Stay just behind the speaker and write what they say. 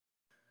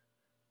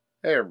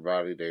Hey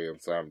everybody, Dan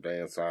Simon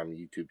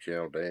YouTube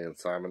channel, Dan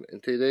Simon.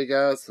 And today,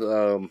 guys,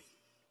 I'll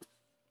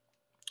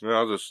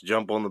just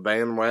jump on the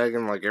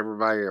bandwagon like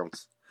everybody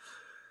else.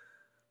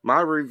 My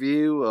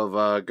review of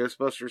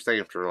Ghostbusters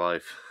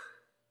Afterlife.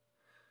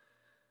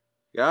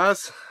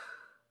 Guys,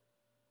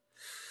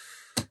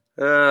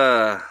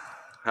 how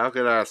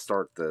could I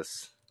start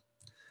this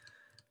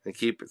and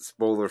keep it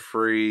spoiler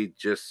free?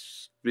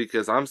 Just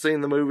because I'm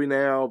seeing the movie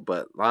now,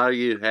 but a lot of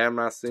you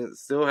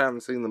still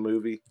haven't seen the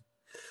movie.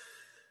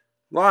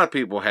 A lot of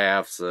people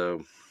have,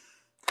 so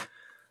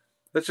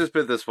let's just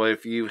put it this way.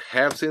 If you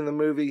have seen the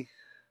movie,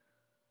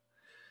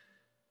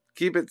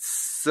 keep it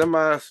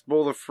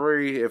semi-spoiler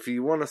free. If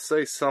you want to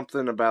say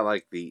something about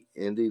like the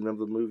ending of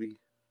the movie,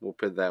 we'll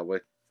put it that way.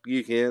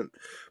 You can,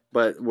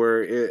 but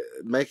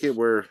make it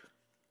where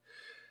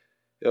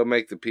it'll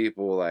make the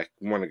people like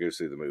want to go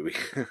see the movie.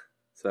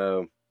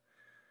 So,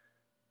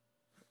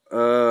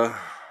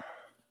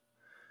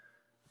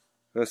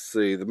 let's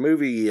see. The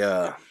movie,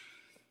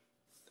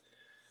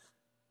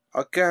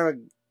 I'll kind of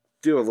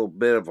do a little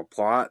bit of a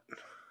plot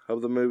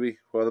of the movie.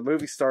 Well, the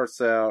movie starts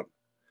out,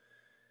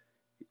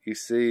 you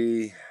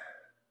see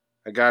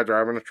a guy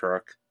driving a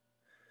truck,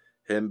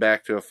 heading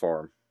back to a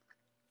farm.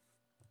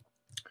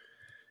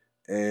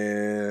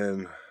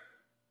 And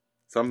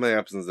something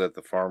happens at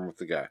the farm with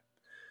the guy.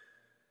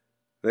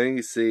 Then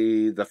you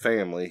see the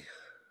family,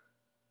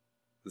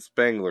 the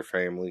Spangler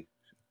family,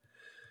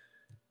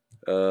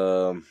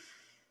 getting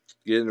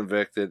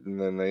evicted, and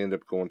then they end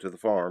up going to the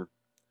farm.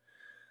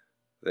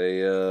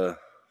 They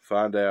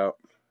find out,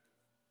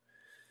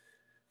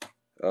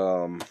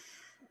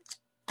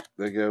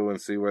 they go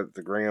and see what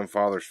the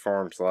grandfather's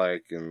farm's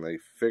like, and they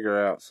figure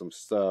out some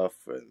stuff,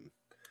 and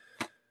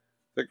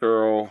the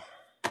girl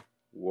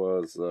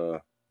was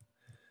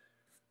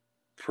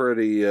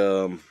pretty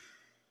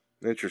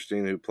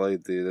interesting, who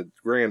played the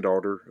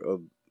granddaughter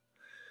of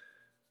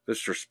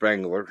Mr.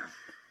 Spangler.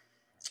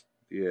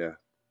 Yeah.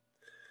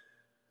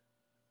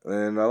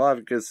 And a lot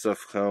of good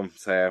stuff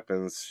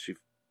happens. She,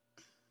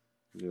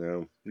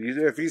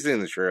 if you've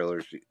seen the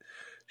trailer,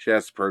 she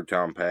has the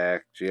proton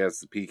pack. She has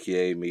the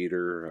PKA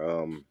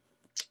meter.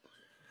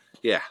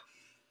 Yeah.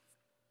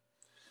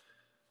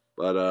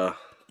 But, a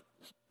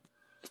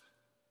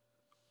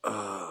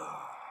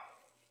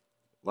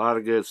lot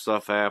of good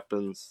stuff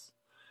happens.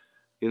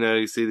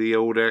 You see the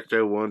old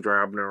Ecto-1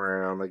 driving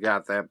around. They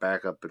got that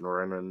back up and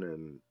running.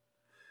 And,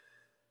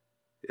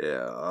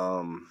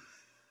 yeah,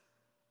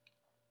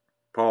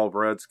 Paul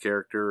Rudd's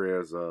character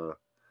is, I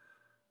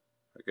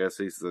guess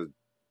he's the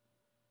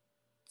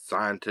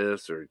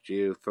scientist or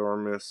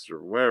geothermist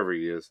or whatever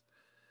he is.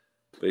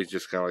 But he's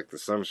just kind of like the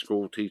Sunday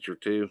school teacher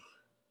too.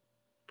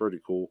 Pretty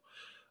cool.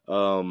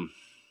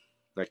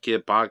 That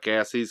kid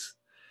podcast, he's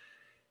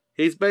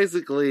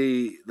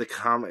basically the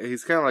comic.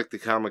 He's kind of like the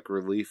comic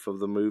relief of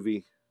the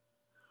movie.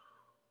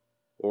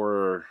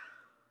 Or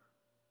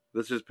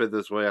let's just put it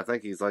this way: I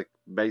think he's like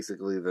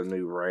basically the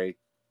new Ray.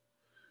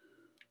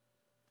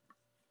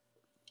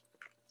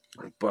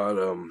 But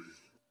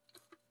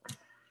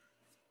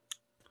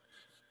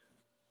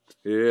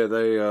yeah,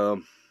 they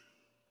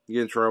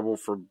get in trouble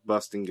for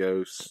busting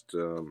ghosts.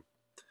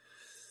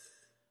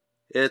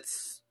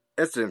 It's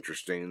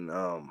interesting.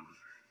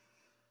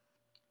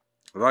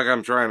 Like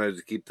I'm trying to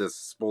keep this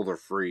spoiler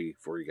free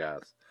for you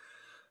guys.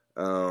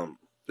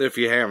 If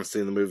you haven't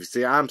seen the movie,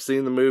 see, I'm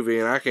seeing the movie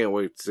and I can't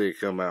wait to see it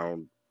come out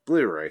on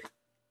Blu-ray,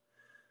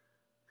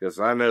 because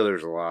I know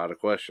there's a lot of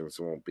questions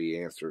that won't be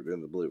answered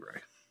in the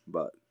Blu-ray.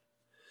 But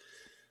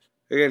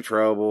they get in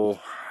trouble,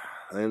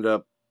 they end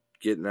up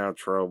getting out of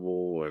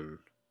trouble, and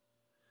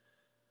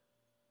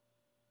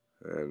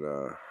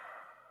a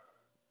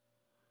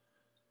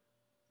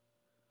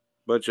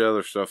bunch of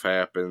other stuff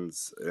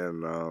happens,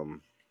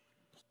 and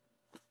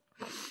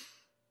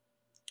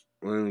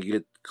when you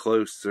get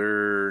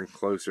closer and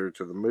closer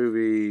to the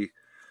movie,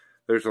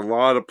 there's a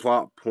lot of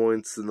plot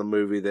points in the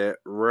movie that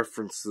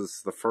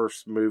references the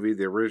first movie,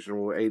 the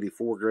original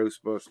 84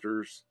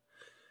 Ghostbusters.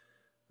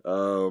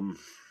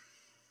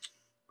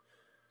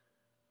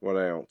 What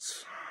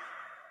else?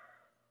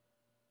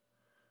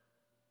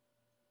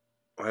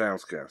 What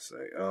else can I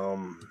say?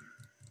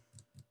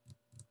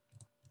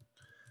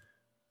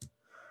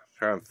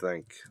 Trying to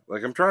think. I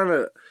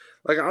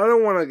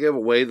don't want to give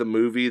away the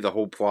movie, the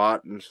whole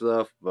plot and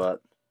stuff,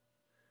 but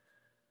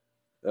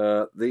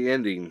the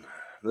ending.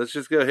 Let's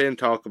just go ahead and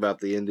talk about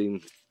the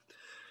ending.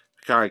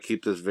 Kind of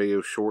keep this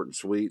video short and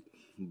sweet,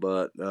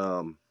 but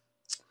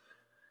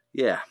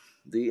yeah,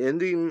 the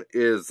ending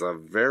is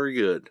very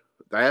good.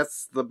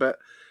 That's the best.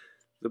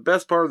 The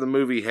best part of the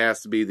movie has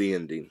to be the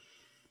ending.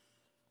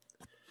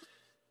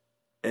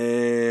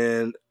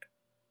 And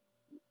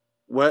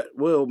what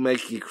will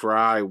make you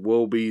cry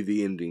will be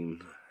the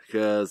ending.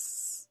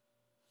 Because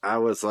I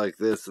was like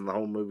this, and the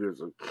whole movie was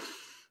like,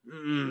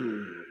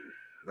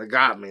 they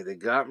got me. They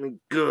got me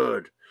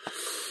good.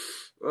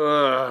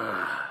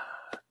 Damn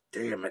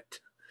it.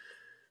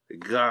 They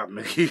got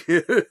me.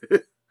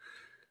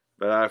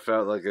 But I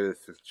felt like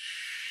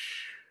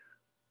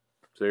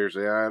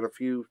seriously, I had a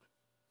few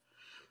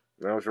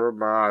And I was rubbing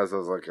my eyes. I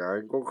was like, I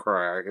ain't gonna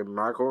cry. I'm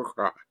not gonna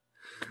cry.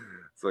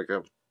 It's like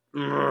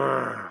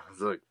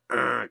it's like,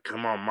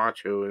 come on,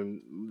 macho,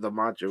 and the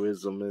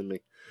machoism in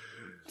me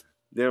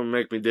didn't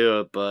make me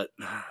do it, but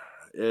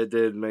it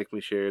did make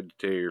me shed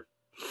a tear.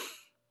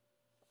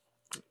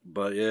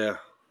 But yeah.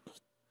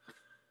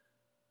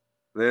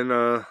 Then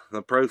the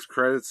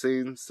post-credit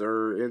scenes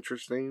are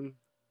interesting.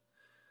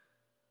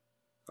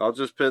 I'll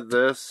just put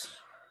this.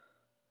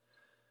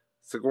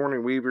 Sigourney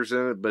Weaver's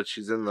in it, but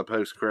she's in the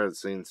post-credit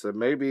scene. So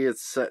maybe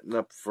it's setting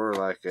up for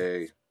like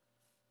a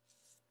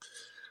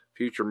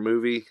future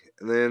movie.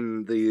 And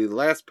then the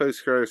last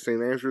post-credit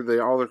scene,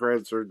 after all the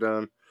credits are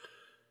done.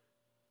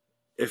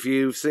 If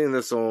you've seen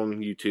this on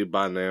YouTube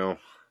by now,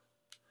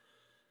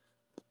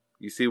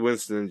 you see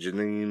Winston and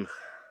Janine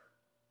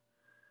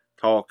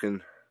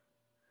talking.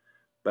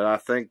 But I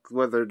think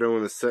what they're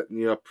doing is setting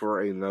you up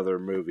for another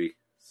movie.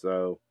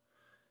 So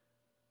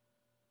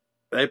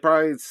they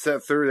probably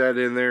set through that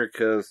in there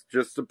because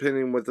just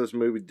depending what this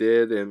movie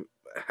did and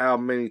how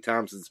many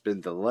times it's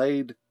been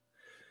delayed.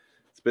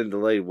 It's been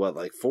delayed, what,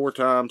 like 4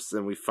 times,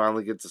 and we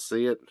finally get to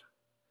see it.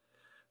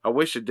 I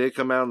wish it did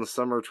come out in the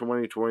summer of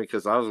 2020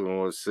 because I was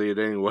going to see it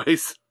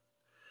anyways.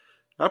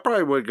 I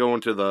probably would go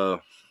into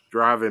the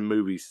drive-in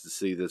movies to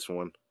see this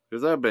one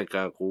because that would have been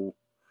kind of cool.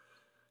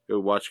 Go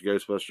watch a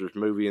Ghostbusters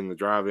movie in the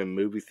drive-in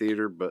movie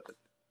theater, but,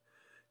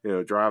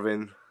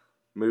 drive-in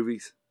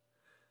movies.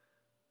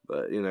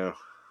 But,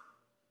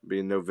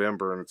 being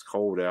November and it's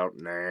cold out,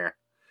 nah.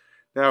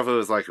 Now, if it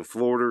was like in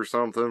Florida or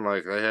something,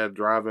 like they had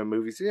drive-in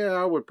movies, yeah,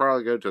 I would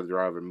probably go to the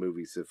drive-in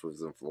movies if it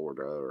was in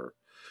Florida or,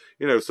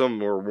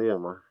 somewhere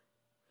warmer.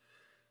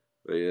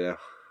 But yeah,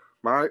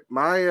 my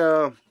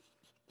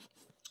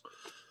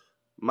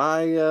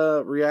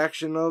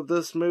reaction of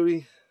this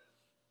movie,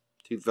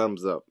 2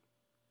 thumbs up.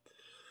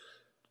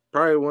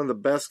 Probably one of the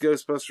best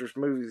Ghostbusters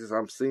movies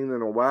I've seen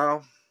in a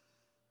while.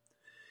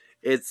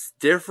 It's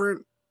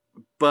different,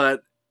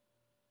 but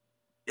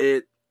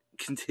it's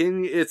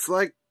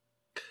like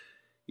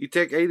you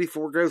take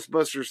 84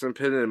 Ghostbusters and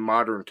put it in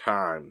modern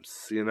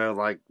times,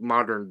 like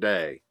modern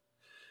day.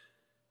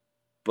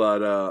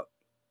 But,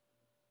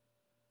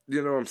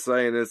 you know what I'm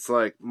saying? It's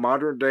like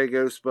modern day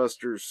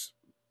Ghostbusters,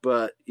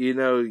 but,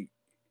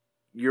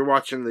 you're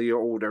watching the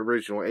old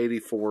original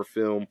 84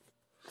 film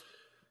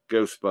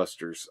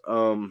Ghostbusters.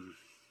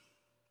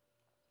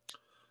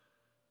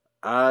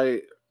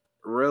 I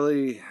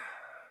really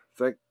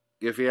think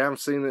if you haven't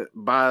seen it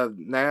by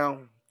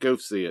now, go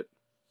see it.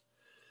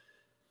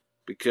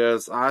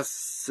 Because I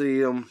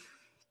see them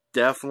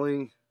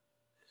definitely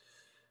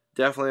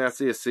I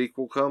see a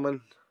sequel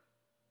coming.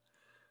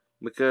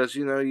 Because,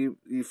 you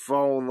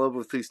fall in love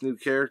with these new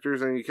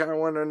characters and you kind of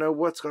want to know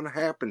what's going to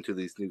happen to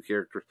these new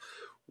characters.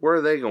 Where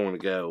are they going to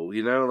go?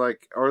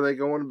 Like, are they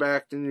going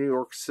back to New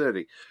York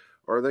City?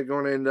 Or are they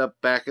going to end up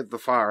back at the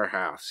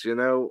firehouse?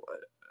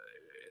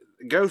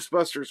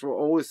 Ghostbusters will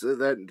always,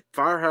 that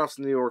firehouse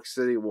in New York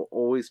City will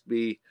always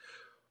be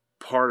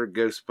part of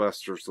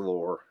Ghostbusters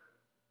lore.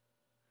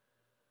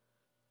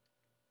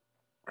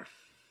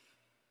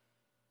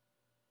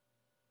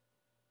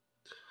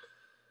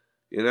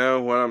 You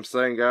know what I'm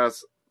saying,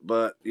 guys?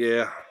 But,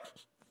 yeah.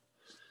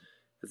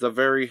 It's a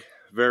very,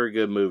 very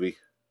good movie.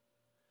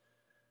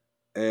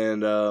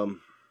 And,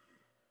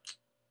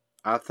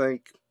 I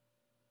think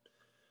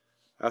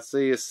I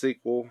see a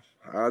sequel.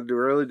 I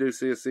really do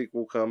see a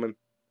sequel coming.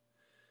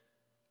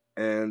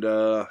 And,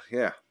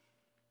 yeah.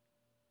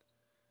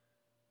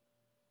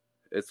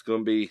 It's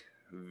going to be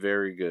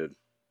very good.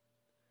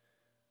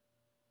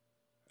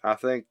 I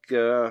think,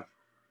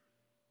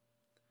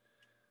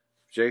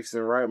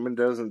 Jason Reitman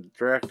doesn't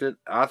direct it,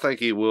 I think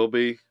he will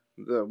be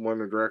the one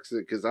that directs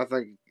it, because I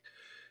think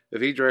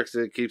if he directs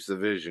it, it keeps the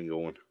vision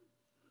going.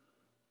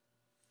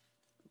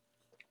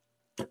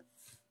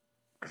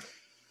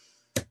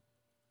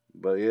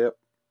 But yep,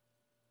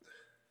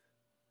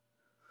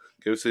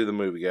 go see the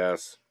movie,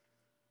 guys.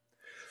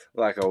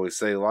 Like I always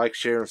say, like,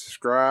 share, and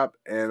subscribe,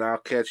 and I'll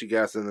catch you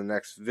guys in the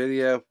next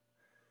video.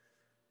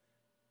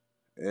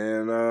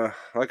 And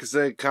like I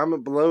said,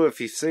 comment below if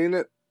you've seen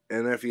it,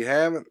 and if you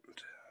haven't,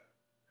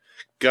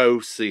 go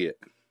see it.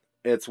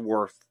 It's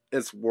worth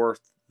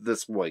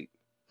this wait.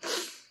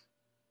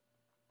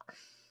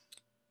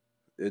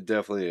 It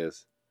definitely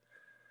is.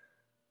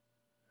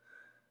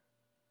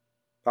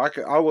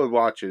 I would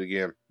watch it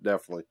again,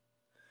 definitely.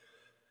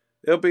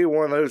 It'll be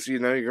one of those, you're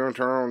going to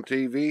turn on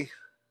TV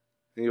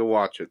and you'll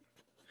watch it.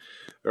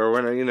 Or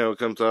when, it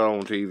comes out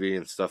on TV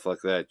and stuff like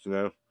that,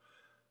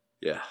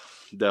 Yeah,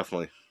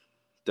 definitely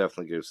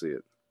go see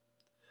it.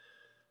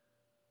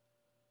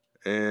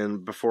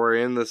 And before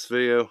I end this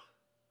video,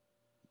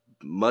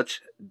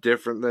 much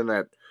different than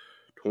that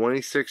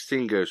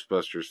 2016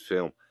 Ghostbusters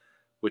film,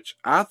 which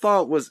I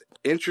thought was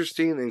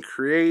interesting and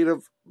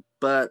creative,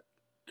 but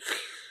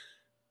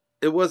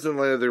it wasn't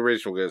like the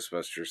original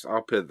Ghostbusters.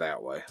 I'll put it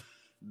that way.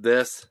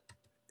 This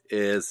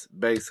is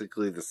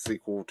basically the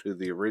sequel to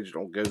the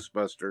original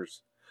Ghostbusters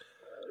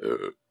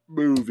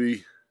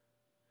movie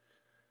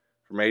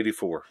from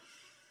 '84.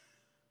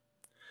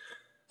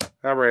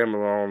 I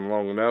rambled on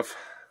long enough.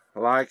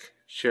 Like,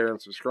 share,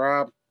 and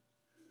subscribe.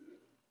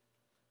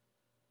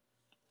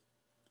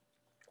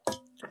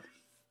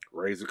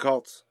 Raise the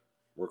cults.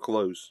 We're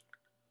close.